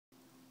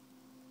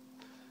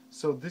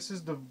So this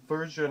is the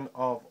version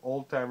of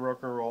Old Time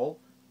Rock and Roll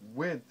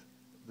with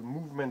the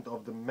movement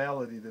of the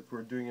melody that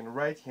we're doing in the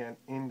right hand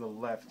in the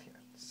left hand.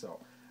 So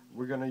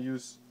we're going to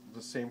use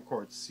the same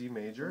chord, C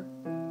major.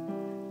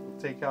 We'll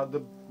take out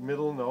the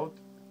middle note,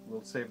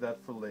 we'll save that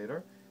for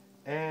later,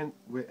 and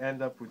we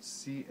end up with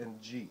C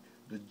and G.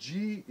 The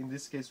G in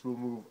this case will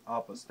move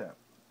up a step.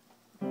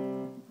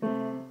 And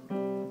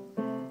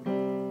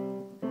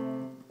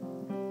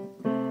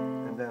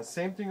then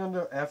same thing on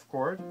the F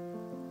chord.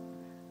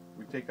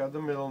 We take out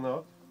the middle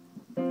note,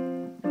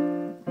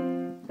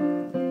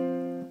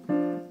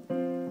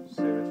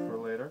 save it for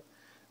later.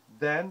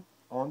 Then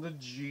on the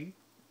G,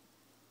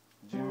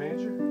 G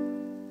major,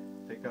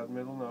 take out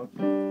middle note,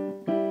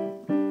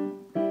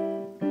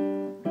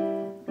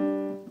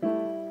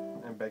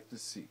 and back to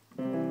C.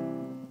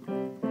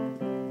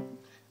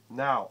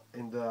 Now,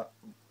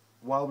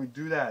 while we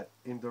do that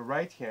in the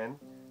right hand,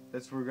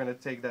 that's where we're going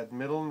to take that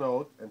middle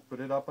note and put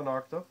it up an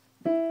octave.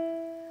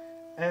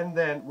 And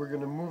then we're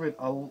going to move it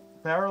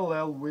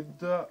parallel with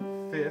the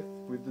fifth,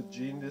 with the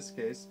G in this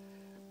case,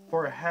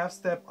 for a half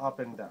step up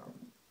and down.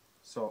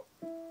 So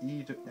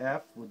E to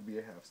F would be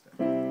a half step.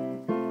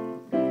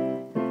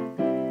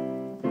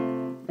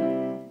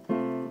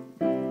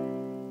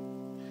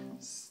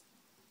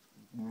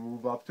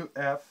 Move up to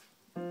F,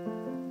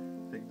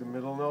 take the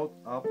middle note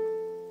up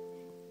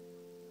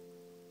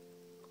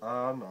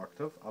an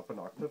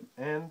octave,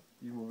 and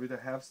you move it a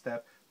half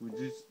step, which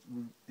is,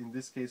 in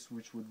this case,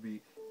 which would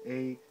be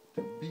A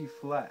to B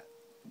flat.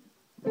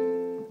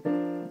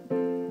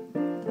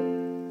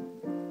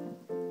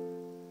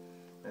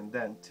 And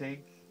then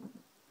take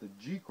the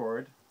G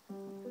chord,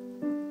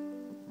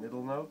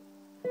 middle note,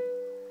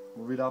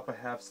 move it up a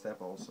half step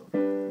also,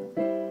 and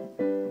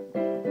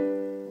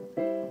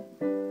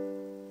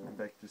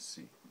back to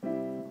C.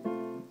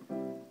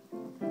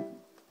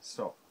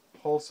 So,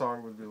 whole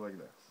song would be like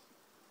this.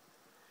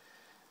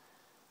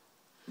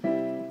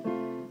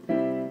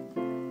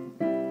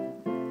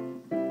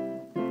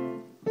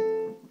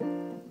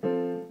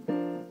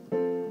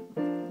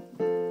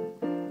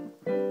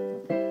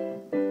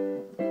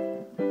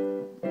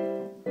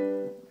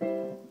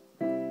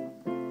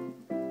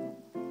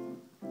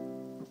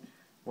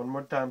 One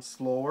more time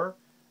slower.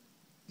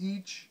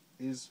 Each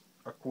is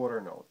a quarter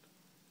note.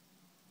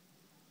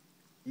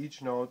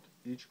 Each note,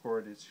 each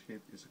chord is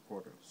hit is a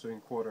quarter. So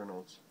in quarter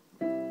notes.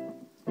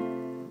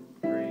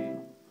 3,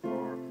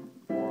 4,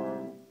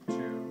 1,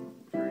 2,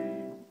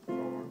 3,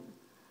 4.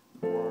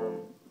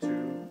 1,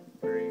 2,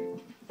 3,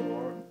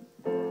 4.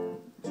 1,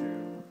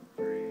 2,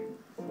 3,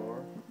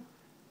 4.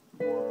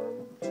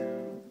 1,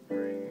 2,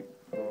 3,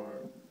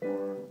 4.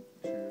 1,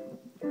 2,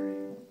 3,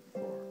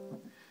 4.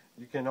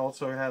 You can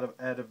also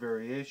add a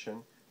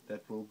variation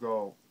that will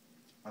go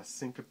a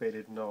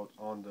syncopated note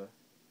on the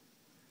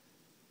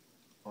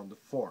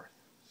fourth.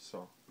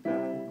 So